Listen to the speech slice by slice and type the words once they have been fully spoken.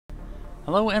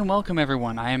Hello and welcome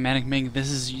everyone, I am ManicMink. This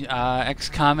is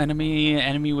XCOM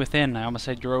Enemy Within. I almost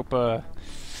said Europa.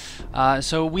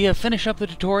 So we have finished up the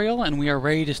tutorial and we are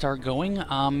ready to start going.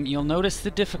 You'll notice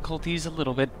the difficulties a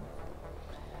little bit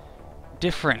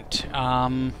different.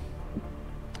 I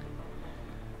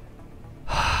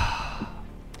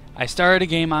started a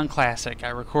game on Classic. I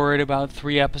recorded about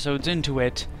 3 episodes into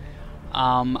it.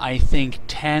 I think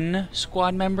 10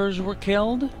 squad members were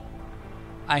killed.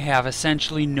 I have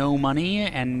essentially no money,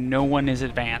 and no one is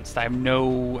advanced. I had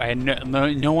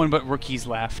no one but rookies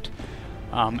left,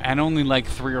 and only like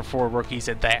 3 or 4 rookies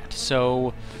at that.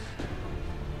 So,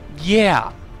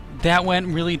 yeah, that went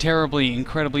really terribly,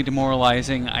 incredibly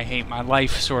demoralizing. I hate my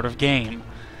life sort of game.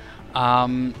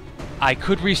 I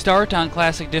could restart on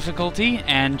classic difficulty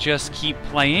and just keep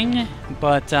playing,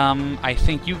 but I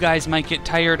think you guys might get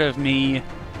tired of me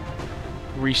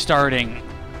restarting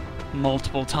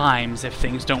multiple times if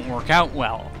things don't work out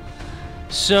well.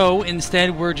 So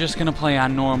instead we're just gonna play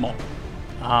on normal.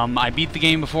 I beat the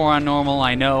game before on normal.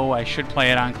 I know I should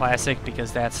play it on classic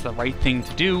because that's the right thing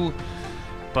to do,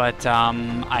 but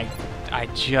I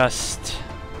just,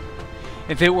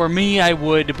 if it were me I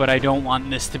would, but I don't want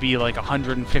this to be like a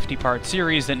 150 part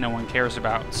series that no one cares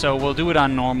about. So we'll do it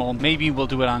on normal. Maybe we'll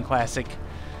do it on classic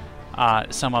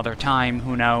some other time,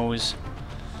 who knows.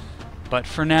 But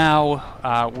for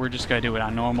now, we're just going to do it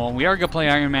on normal. We are going to play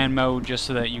Iron Man mode just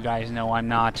so that you guys know I'm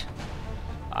not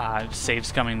save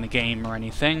scumming the game or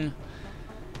anything.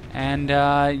 And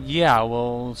yeah,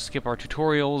 we'll skip our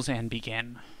tutorials and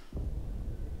begin.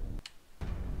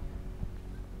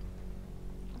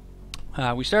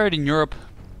 We started in Europe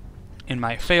in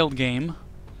my failed game.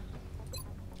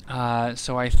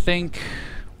 So I think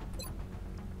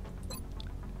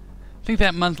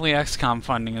that monthly XCOM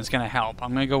funding is going to help.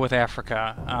 I'm going to go with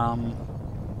Africa.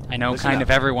 I know kind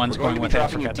of everyone's going with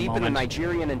Africa at the moment.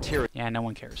 Yeah, no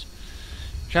one cares.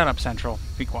 Shut up, Central.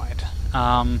 Be quiet.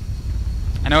 I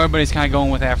know everybody's kind of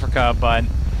going with Africa, but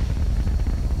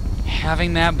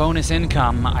having that bonus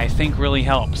income, I think, really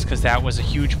helps, because that was a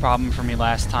huge problem for me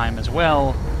last time as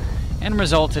well, and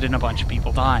resulted in a bunch of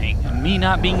people dying, and me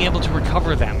not being able to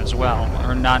recover them as well.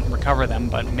 Or not recover them,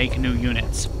 but make new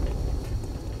units.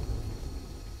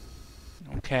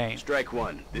 Okay. Strike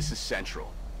 1, this is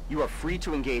Central. You are free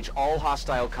to engage all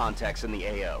hostile contacts in the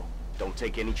AO. Don't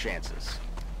take any chances.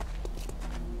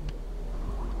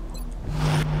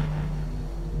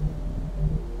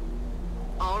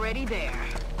 Already there.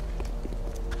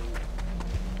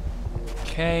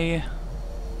 Okay.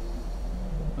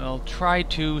 We'll try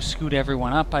to scoot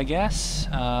everyone up, I guess.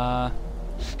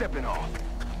 Stepping off.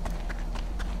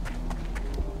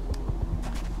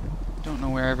 Don't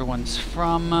know where everyone's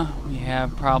from. We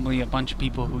have probably a bunch of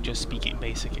people who just speak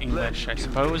basic English, I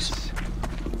suppose.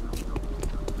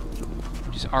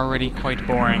 Which is already quite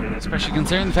boring, especially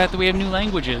considering the fact that we have new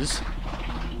languages.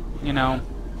 You know,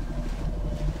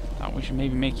 thought we should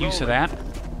maybe make use of that.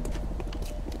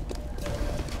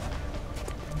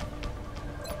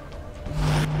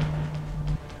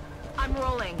 I'm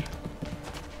rolling.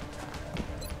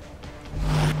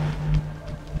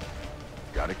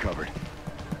 Got it covered.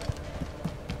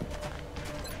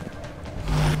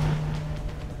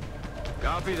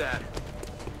 Copy that.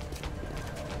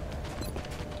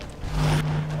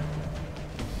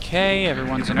 Okay,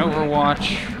 everyone's in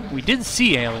Overwatch. We did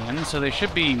see aliens, so they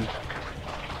should be...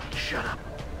 Shut up.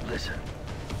 Listen.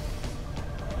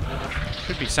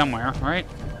 Should be somewhere, right?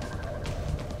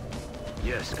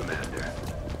 Yes, Commander.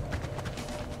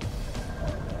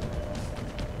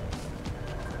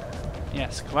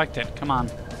 Yes, collect it. Come on.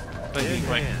 Please be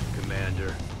quick.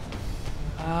 Commander.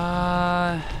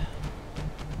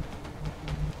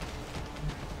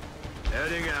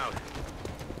 Heading out.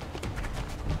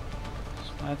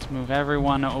 So let's move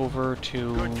everyone over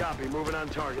to Good copy. Moving on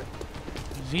target.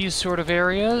 these sort of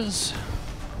areas.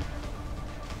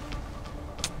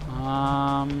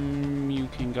 You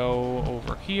can go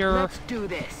over here. Let's do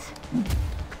this.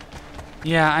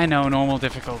 Yeah, I know, normal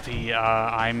difficulty.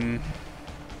 I'm,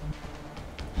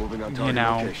 Moving on you target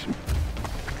know, location.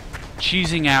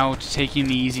 cheesing out, taking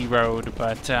the easy road,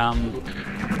 but,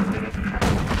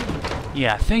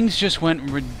 yeah, things just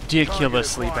went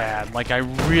ridiculously bad. Like, I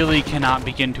really cannot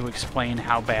begin to explain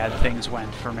how bad things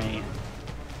went for me.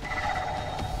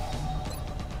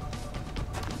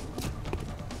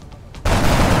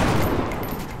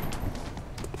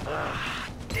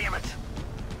 Damn it.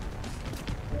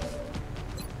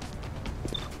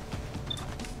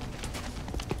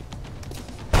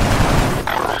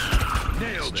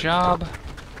 Nice job.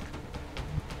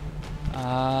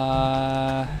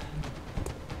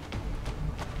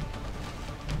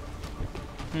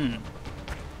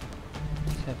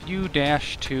 Have you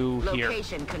dash to here.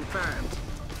 Location confirmed.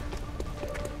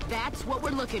 That's what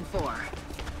we're looking for.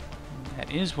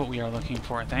 That is what we are looking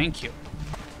for. Thank you.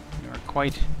 You are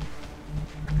quite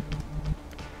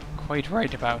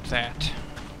right about that.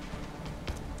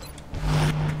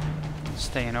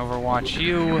 Stay in Overwatch.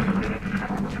 You.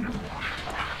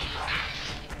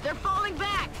 They're falling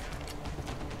back.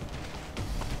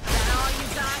 Is that all you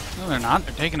got? No, they're not.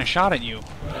 They're taking a shot at you.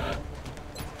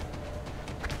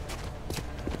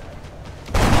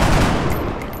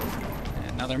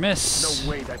 Another miss. No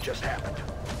way that just happened.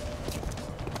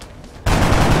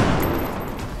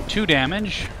 2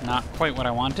 damage. Not quite what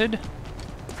I wanted.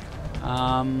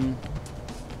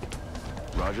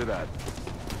 Roger that.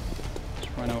 Let's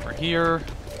run over here.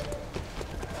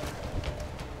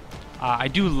 I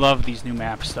do love these new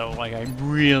maps, though. Like, I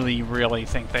really, really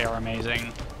think they are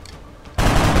amazing.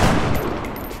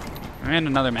 And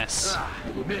another miss.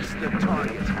 Missed the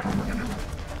target.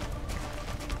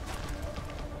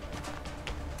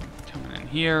 Coming in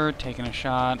here, taking a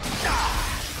shot.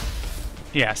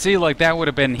 Yeah, see, like, that would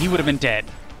have been... He would have been dead.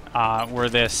 Were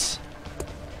this...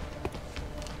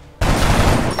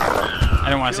 I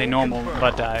don't want to say normal,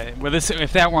 but with this,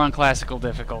 if that were on classical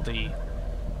difficulty,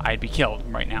 I'd be killed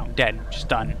right now, dead, just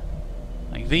done.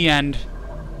 Like the end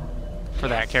for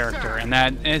that character, and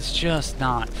that it's just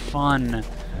not fun.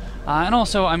 And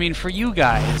also, I mean, for you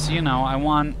guys, you know, I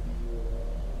want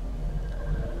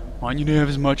you to have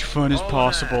as much fun as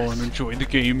possible and enjoy the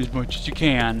game as much as you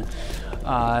can.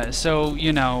 So,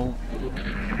 you know,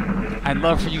 I'd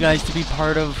love for you guys to be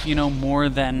part of, you know, more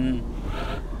than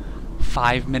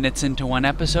 5 minutes into one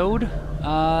episode,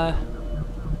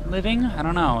 living. I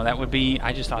don't know. That would be.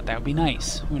 I just thought that would be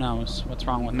nice. Who knows what's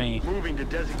wrong with me? Moving to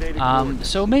designated coordinates.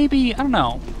 So maybe I don't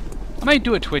know. I might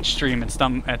do a Twitch stream at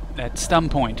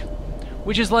Stum Point,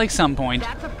 which is like Some Point,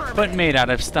 but made out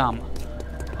of Stum,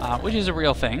 which is a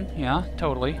real thing. Yeah,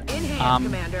 totally.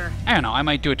 Commander. I don't know. I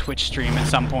might do a Twitch stream at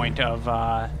some point of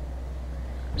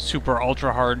super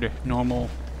ultra hard normal.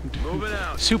 Moving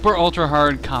out. Super ultra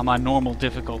hard, normal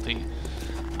difficulty.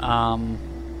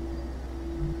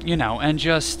 You know, and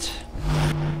just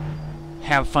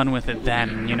have fun with it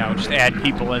then, you know, just add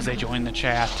people as they join the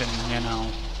chat and, you know,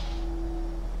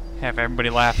 have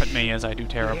everybody laugh at me as I do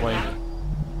terribly.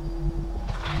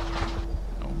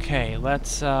 Okay,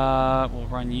 let's, we'll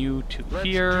run you to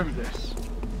here. Let's do this.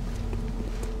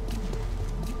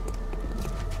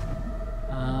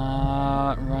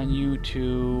 Run you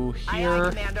to Aye, here. aye,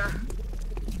 Commander.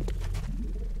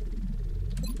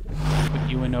 Put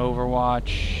you in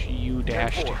Overwatch. You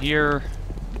dash to here.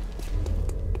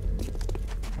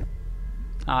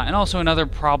 And also another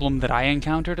problem that I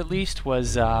encountered, at least,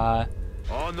 was On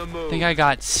the move. I think I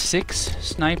got 6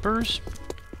 snipers.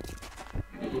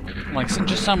 Like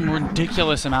just some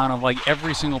ridiculous amount of like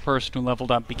every single person who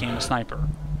leveled up became a sniper.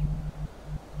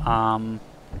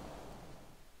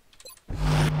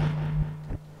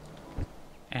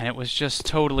 And it was just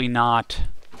totally not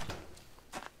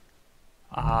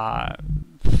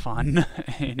fun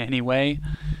in any way.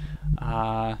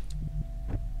 Let's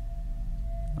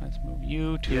move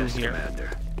you to Yes, here. Commander.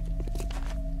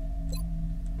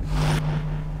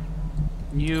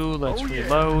 You, let's Oh, yeah.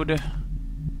 reload.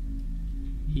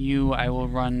 You, I will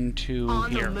run to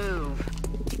On here. the move.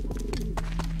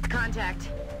 Contact.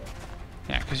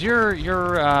 Yeah, because you're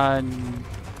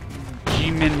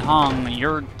Jimin Hong.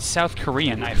 You're South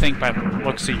Korean, I think, by the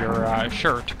looks of your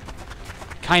shirt.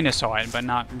 Kinda saw it, but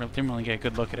didn't really get a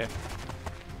good look at it.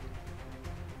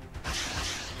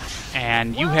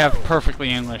 And you have perfectly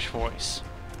English voice.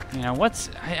 You know, I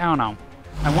don't know.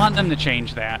 I want them to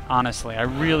change that, honestly. I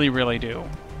really, really do.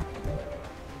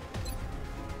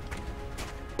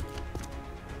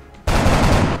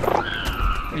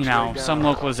 You know, some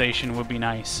localization would be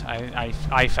nice.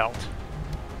 I felt.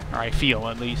 Or I feel,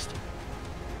 at least.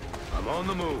 I'm on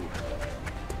the move.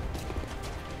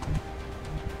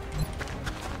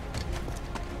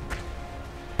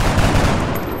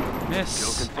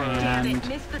 Miss, Damn it, and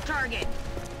missed the target.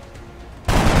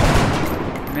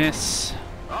 miss,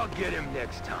 I'll get him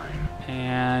next time.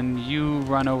 and you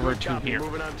run over to Copy, here.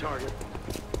 moving on target.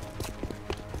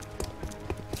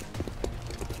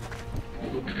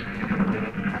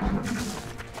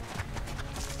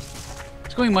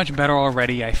 It's going much better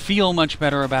already. I feel much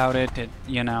better about it.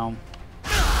 You know.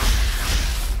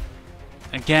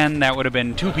 Again, that would have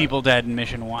been 2 people dead in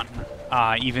Mission 1,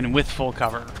 even with full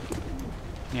cover.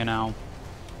 You know.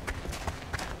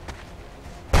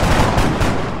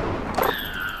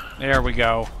 There we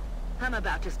go. I'm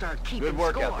about to start keeping Good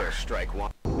work score. out there, Strike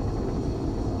One.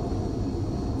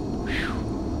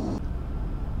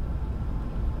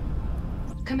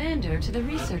 Commander to the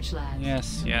research lab.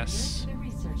 Yes, yes. To the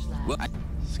research lab.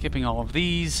 Skipping all of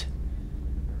these.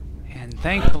 And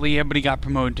thankfully, everybody got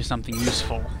promoted to something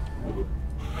useful.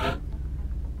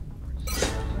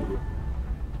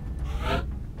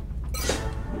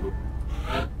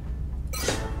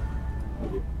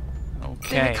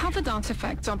 The Okay. recovered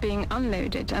artifacts are being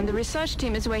unloaded, and the research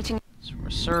team is waiting. So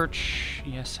research.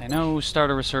 Yes, I know.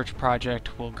 Start a research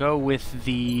project. We'll go with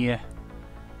the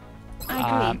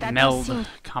I agree. That does meld seem.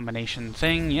 combination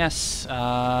thing. Yes.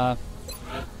 Build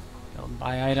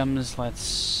buy items.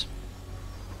 Let's.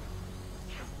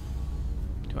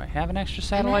 Do I have an extra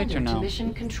satellite Commander or to no?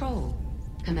 mission control.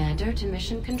 Commander to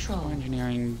mission control.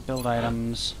 Engineering, build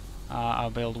items.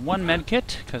 I'll build one med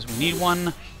kit because we need one.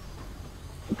 And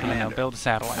I'll Commander, build a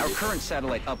satellite. our current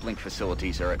satellite uplink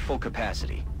facilities are at full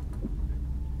capacity.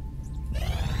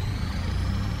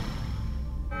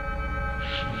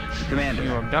 Commander,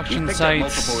 New abduction we picked sites.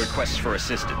 up multiple requests for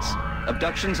assistance.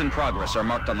 Abductions in progress are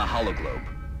marked on the hologlobe.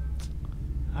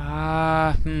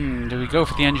 Do we go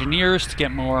for the engineers to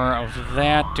get more of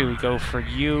that? Do we go for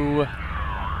you?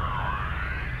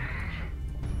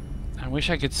 I wish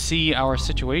I could see our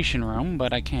situation room,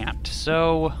 but I can't.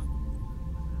 So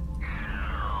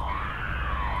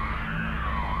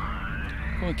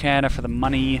go with Canada for the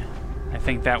money. I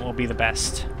think that will be the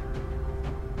best.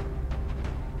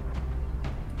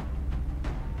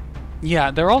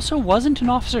 Yeah, there also wasn't an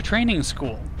officer training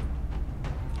school.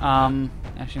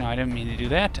 Actually, no, I didn't mean to do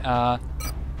that.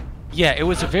 Yeah, it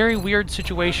was a very weird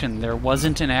situation. There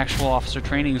wasn't an actual officer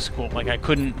training school. Like, I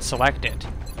couldn't select it.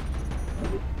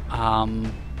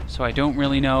 So I don't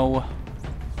really know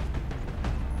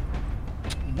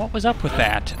what was up with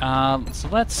that. So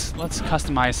let's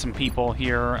customize some people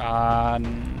here.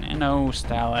 Nano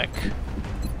Stalic.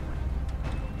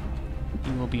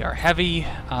 You will be our heavy.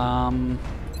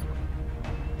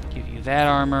 Give you that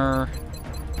armor.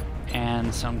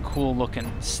 And some cool looking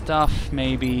stuff,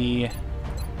 maybe.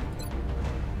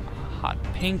 Hot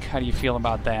pink, how do you feel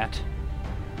about that?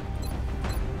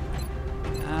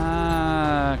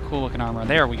 Cool looking armor,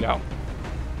 there we go.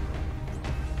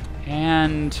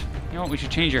 And, you know what, we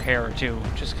should change your hair too,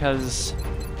 just because...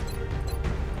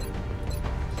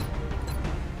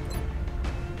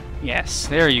 Yes,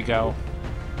 there you go.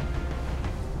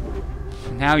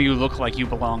 Now you look like you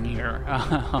belong here.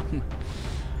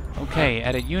 Okay,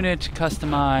 edit unit,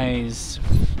 customize,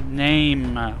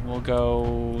 name, we'll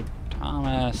go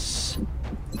Thomas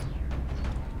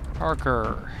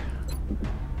Parker.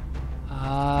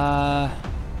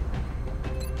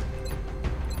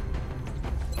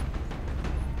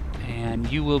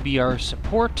 And you will be our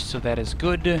support, so that is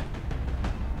good.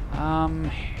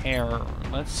 Hair,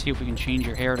 let's see if we can change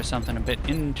your hair to something a bit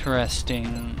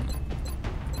interesting.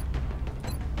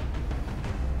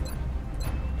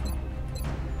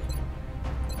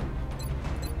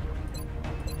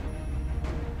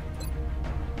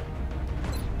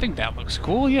 I think that looks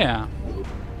cool, yeah.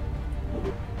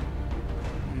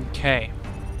 Okay.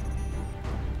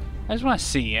 I just want to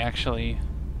see, actually.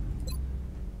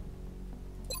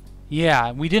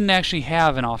 Yeah, we didn't actually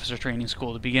have an officer training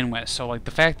school to begin with, so like the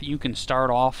fact that you can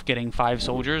start off getting 5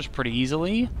 soldiers pretty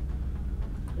easily,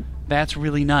 that's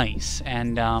really nice,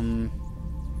 and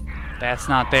that's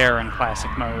not there in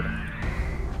classic mode.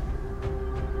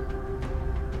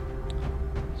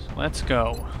 So let's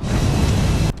go.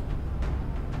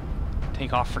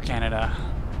 Take off for Canada.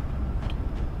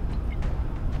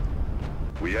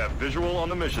 We have visual on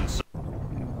the mission, sir.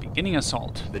 Beginning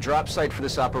assault. The drop site for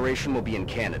this operation will be in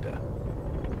Canada.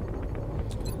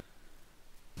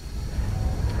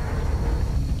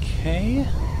 Okay.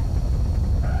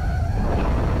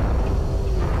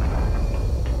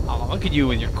 Oh, look at you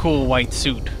with your cool white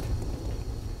suit.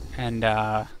 And,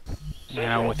 you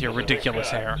know, with your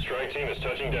ridiculous hair. Strike team is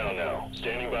touching down now.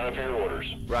 Standing by for your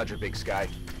orders. Roger, Big Sky.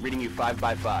 Reading you 5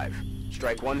 by 5.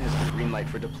 Strike 1 has the green light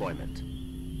for deployment.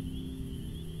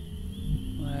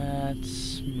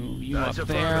 Let's move you up That's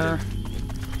there. affirmative.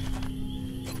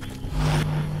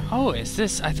 Oh, is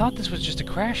this... I thought this was just a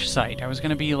crash site. I was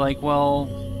gonna be like, well...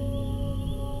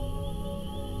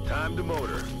 Time to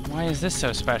motor. Why is this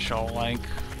so special? Like...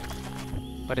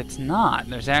 But it's not.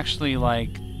 There's actually,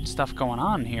 like, stuff going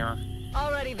on here.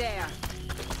 Already there.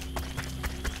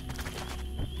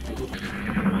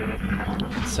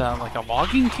 It's, like a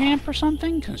logging camp or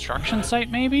something? Construction site,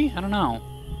 maybe? I don't know.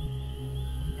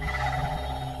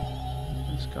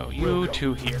 Let's go you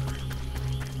to here.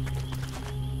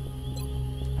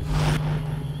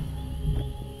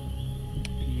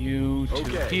 You to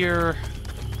Okay. here.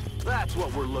 That's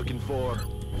what we're looking for.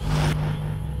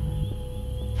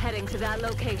 Heading to that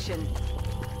location.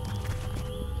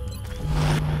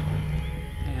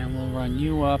 run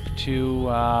you up to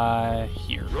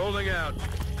here. Rolling out.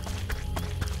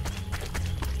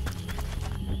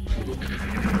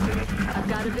 I've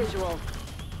got a visual.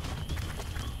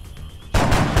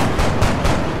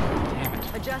 Damn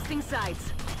it. Adjusting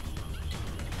sights.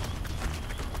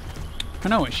 Oh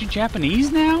no, is she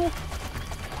Japanese now?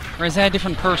 Or is that a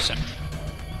different person?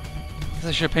 I guess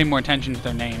I should pay more attention to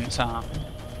their names, huh?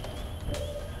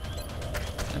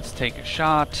 Let's take a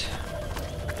shot.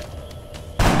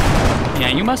 Yeah,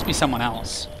 you must be someone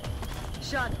else.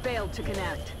 Shot failed to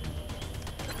connect.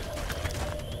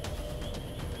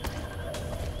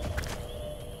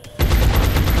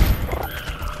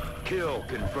 Kill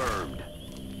confirmed.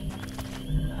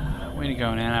 Way to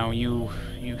go, Nano. You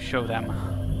show them.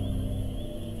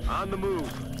 On the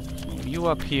move. Move you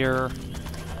up here.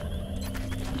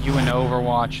 You into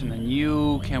Overwatch, and then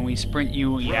you. Can we sprint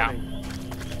you? Yeah. Running.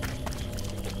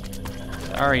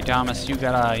 Sorry, Thomas. You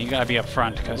gotta be up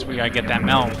front because we gotta get that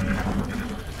meld.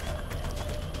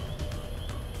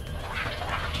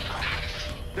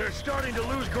 They're starting to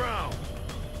lose ground.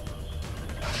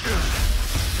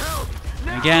 Help!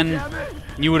 Now, Again, damn it!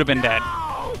 you would have been dead.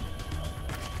 No!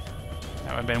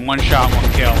 That would have been one shot,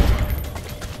 one kill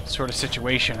sort of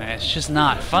situation. And it's just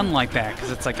not fun like that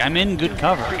because it's like I'm in good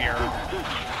cover here.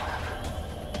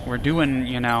 We're doing,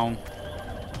 you know.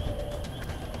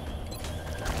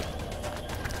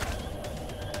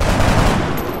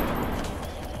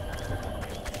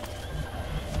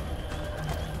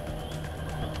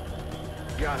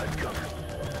 Got it covered.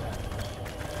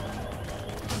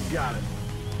 Got it.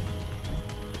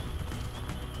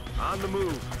 On the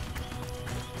move.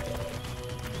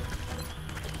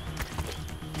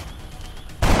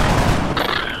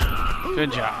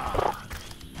 Good job.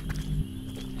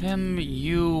 Him,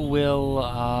 you will,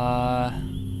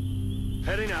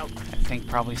 Heading out. I think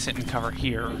probably sit in cover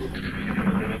here.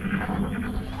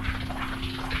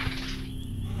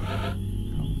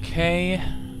 Okay.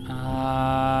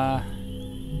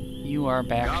 You are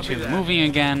back Copy to that. moving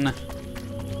again.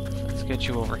 Let's get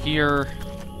you over here.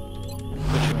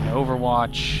 Put you in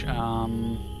Overwatch.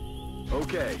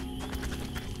 Okay.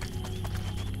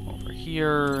 Over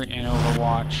here in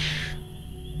Overwatch.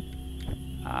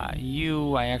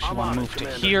 You, I actually I'm want on to it, move to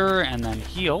Commander. here and then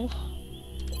heal.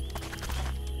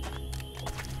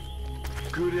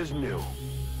 Good as new.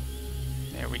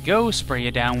 There we go. Spray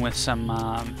you down with some,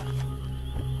 I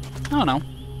don't know,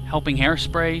 helping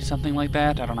hairspray, something like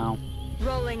that. I don't know.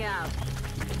 Rolling out.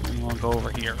 And we'll go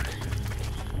over here.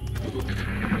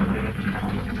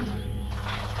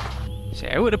 See,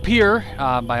 it would appear,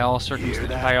 by all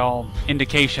by all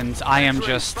indications, I am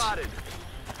X-ray just, spotted.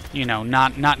 you know,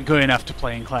 not good enough to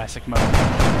play in classic mode.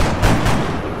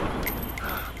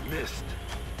 Missed.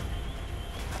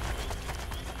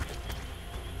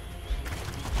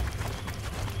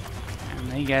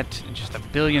 And they get just a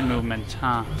billion movement,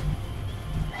 huh?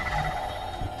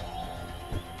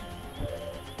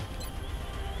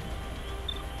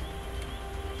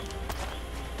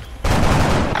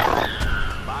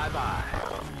 Bye-bye.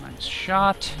 Nice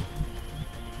shot.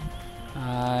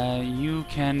 You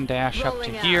can dash up to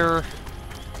Rolling out. here.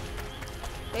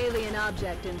 Alien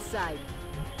object in sight.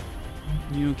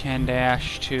 You can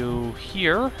dash to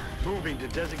here. Moving to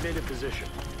designated position.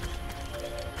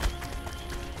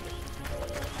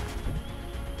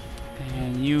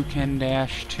 And you can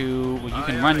dash to, well, you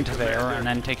can Aye, run aye, to there Commander. and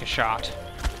then take a shot.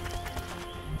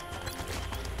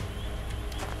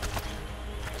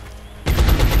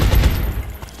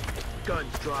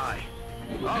 Gun's dry.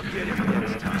 I'll get him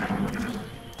next time.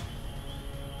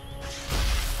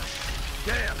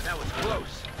 Damn, that was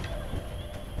close.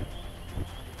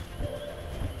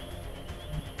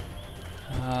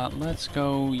 Let's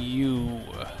go you.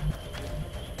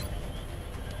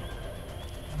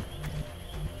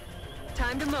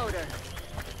 Time to motor.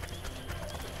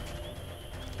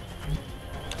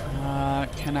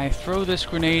 Can I throw this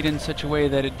grenade in such a way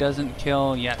that it doesn't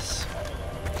kill? Yes.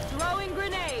 Throwing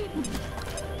grenade.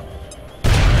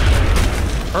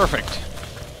 Perfect.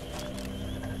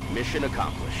 Mission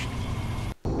accomplished.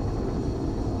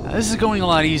 This is going a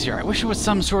lot easier. I wish it was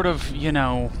some sort of, you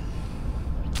know,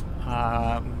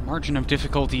 margin of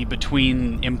difficulty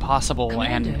between impossible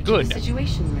Commander and to the good.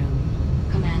 Situation Room.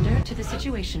 Commander to the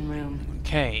Situation Room.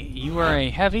 Okay, you are a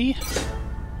heavy,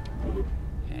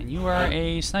 and you are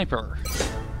a sniper.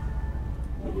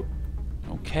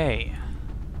 Okay.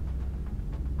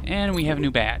 And we have a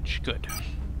new badge. Good.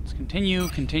 Let's continue,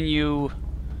 continue.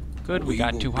 Good, we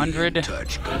got 200.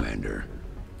 Touch, Commander.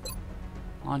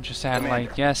 Launch a satellite,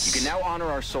 Commander, yes. You can now honor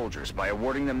our soldiers by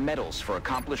awarding them medals for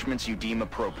accomplishments you deem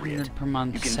appropriate. 100 per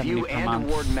month, You can 70 view per and month.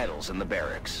 award medals in the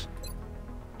barracks.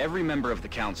 Every member of the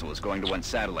Council is going to want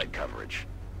satellite coverage,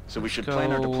 so we should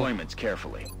plan our go. deployments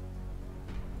carefully.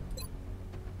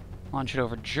 Launch it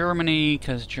over Germany,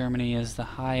 because Germany is the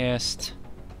highest.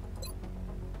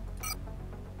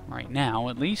 Right now,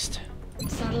 at least.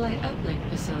 Satellite uplink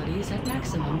facilities at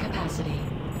maximum capacity.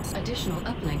 Additional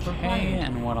uplink Okay, required.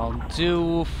 and what I'll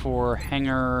do for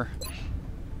hangar,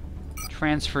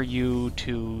 transfer you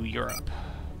to Europe.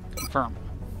 Confirm.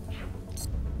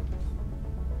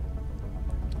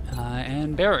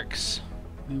 And barracks.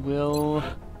 We will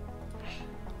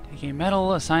take a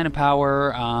medal, assign a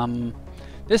power.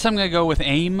 This I'm going to go with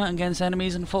aim against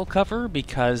enemies in full cover,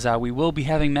 because we will be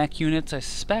having mech units, I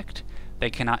suspect. They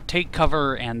cannot take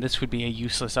cover, and this would be a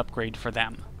useless upgrade for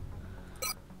them.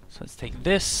 So let's take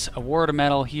this, award a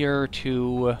medal here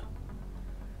to...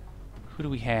 Who do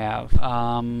we have?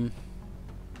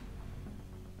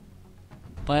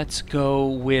 Let's go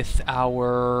with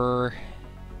our...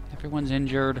 Everyone's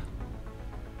injured.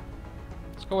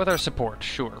 Let's go with our support,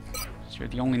 sure. So you're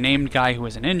the only named guy who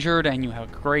isn't injured, and you have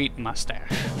a great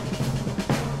mustache.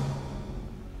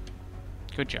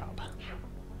 Good job.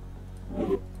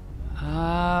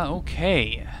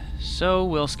 Okay. So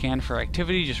we'll scan for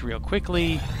activity just real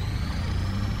quickly.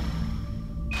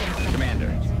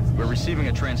 Commander, we're receiving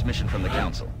a transmission from the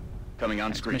Council. Coming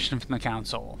on screen. Mission from the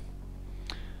Council.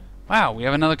 Wow, we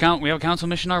have another we have a Council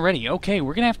mission already. Okay,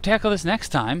 we're gonna have to tackle this next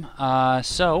time.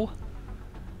 So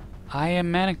I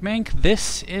am ManicMink.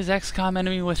 This is XCOM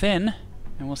Enemy Within,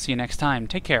 and we'll see you next time.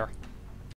 Take care.